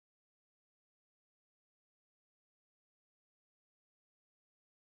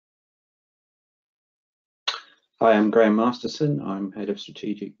Hi, I'm Graham Masterson. I'm Head of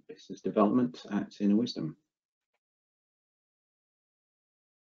Strategic Business Development at Inawisdom.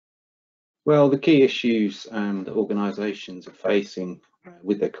 Well, the key issues that organisations are facing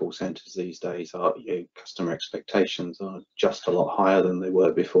with their call centres these days are customer expectations are just a lot higher than they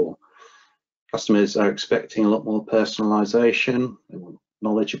were before. Customers are expecting a lot more personalisation, they want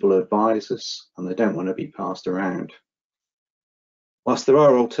knowledgeable advisors, and they don't want to be passed around. Whilst there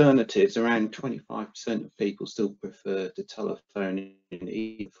are alternatives, around 25% of people still prefer to telephone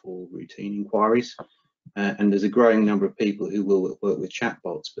in for routine inquiries. And there's a growing number of people who will work with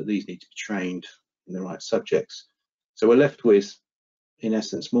chatbots, but these need to be trained in the right subjects. So we're left with, in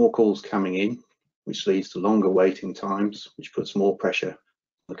essence, more calls coming in, which leads to longer waiting times, which puts more pressure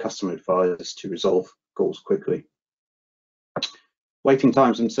on the customer advisors to resolve calls quickly. Waiting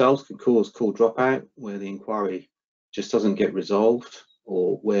times themselves can cause call dropout, where the inquiry just doesn't get resolved,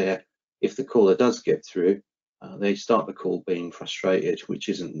 or where if the caller does get through, they start the call being frustrated, which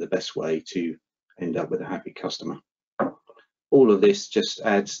isn't the best way to end up with a happy customer. All of this just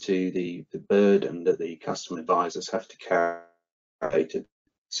adds to the burden that the customer advisors have to carry.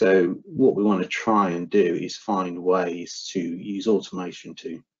 So what we want to try and do is find ways to use automation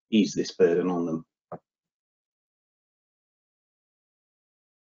to ease this burden on them.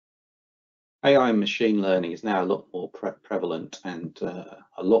 AI and machine learning is now a lot more prevalent and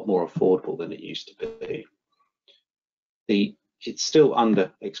a lot more affordable than it used to be. It's still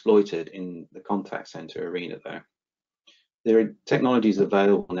underexploited in the contact center arena though. There are technologies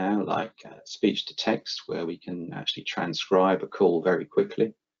available now like speech to text, where we can actually transcribe a call very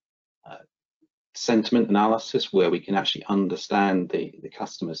quickly. Sentiment analysis, where we can actually understand the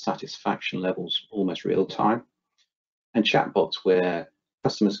customer's satisfaction levels almost real time. And chatbots, where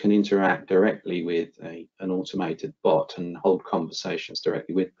customers can interact directly with an automated bot and hold conversations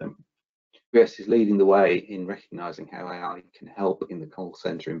directly with them. AWS is leading the way in recognizing how AI can help in the call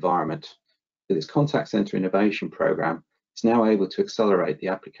center environment. With its contact center innovation program, it's now able to accelerate the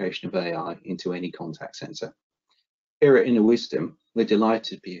application of AI into any contact center. Here at Inawisdom, we're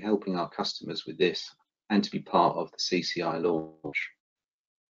delighted to be helping our customers with this and to be part of the CCI launch.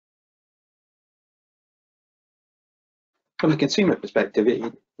 From a consumer perspective,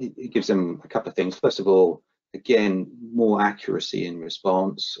 it gives them a couple of things. First of all, again, more accuracy in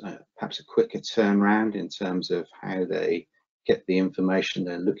response, perhaps a quicker turnaround in terms of how they get the information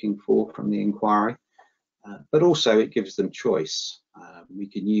they're looking for from the inquiry. But also it gives them choice. We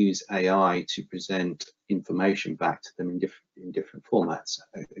can use AI to present information back to them in different formats.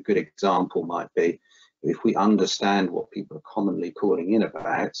 A good example might be if we understand what people are commonly calling in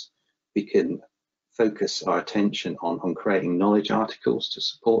about, we can focus our attention on creating knowledge articles to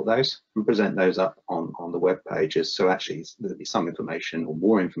support those and present those up on the web pages. So actually there'll be some information or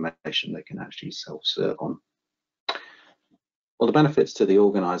more information they can actually self-serve on. Well, the benefits to the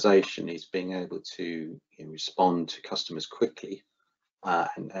organization is being able to respond to customers quickly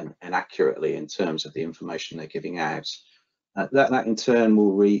and accurately in terms of the information they're giving out. That in turn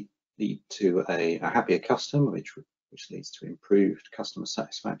will lead to a happier customer, which leads to improved customer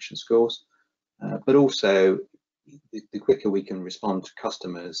satisfaction scores. But also, the quicker we can respond to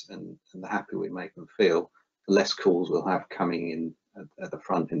customers and the happier we make them feel, the less calls we'll have coming in at the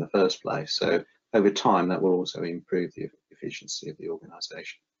front in the first place. So over time, that will also improve the efficiency of the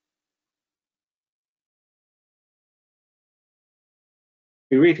organisation.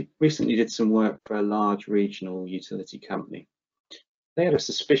 We recently did some work for a large regional utility company. They had a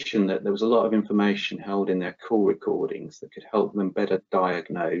suspicion that there was a lot of information held in their call recordings that could help them better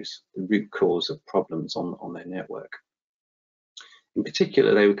diagnose the root cause of problems on their network. In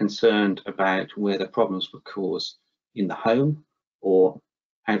particular, they were concerned about where the problems were caused in the home or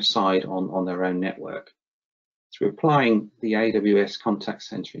outside on their own network. Through applying the AWS Contact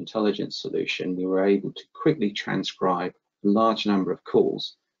Center Intelligence solution, we were able to quickly transcribe a large number of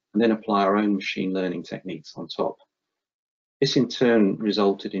calls and then apply our own machine learning techniques on top. This in turn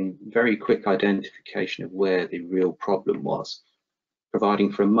resulted in very quick identification of where the real problem was,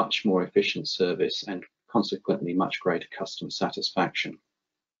 providing for a much more efficient service and consequently much greater customer satisfaction.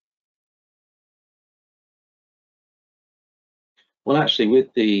 Well, actually,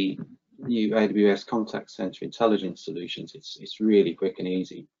 with the new AWS Contact Center Intelligence solutions, it's really quick and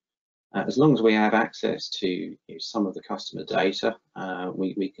easy. As long as we have access to some of the customer data,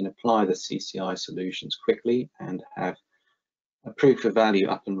 we can apply the CCI solutions quickly and have a proof of value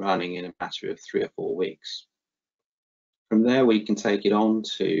up and running in a matter of 3 or 4 weeks. From there, we can take it on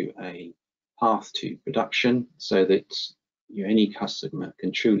to a path to production so that any customer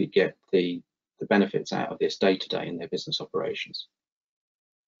can truly get the benefits out of this day-to-day in their business operations.